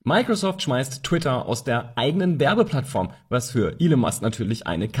Microsoft schmeißt Twitter aus der eigenen Werbeplattform, was für Elon Musk natürlich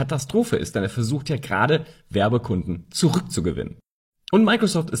eine Katastrophe ist, denn er versucht ja gerade, Werbekunden zurückzugewinnen. Und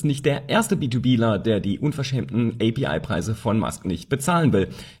Microsoft ist nicht der erste B2Bler, der die unverschämten API-Preise von Musk nicht bezahlen will.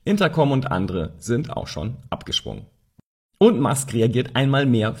 Intercom und andere sind auch schon abgesprungen. Und Musk reagiert einmal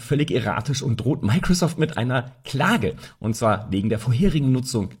mehr völlig erratisch und droht Microsoft mit einer Klage. Und zwar wegen der vorherigen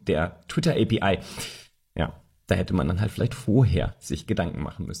Nutzung der Twitter-API. Ja, da hätte man dann halt vielleicht vorher sich Gedanken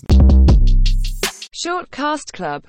machen müssen. Shortcast Club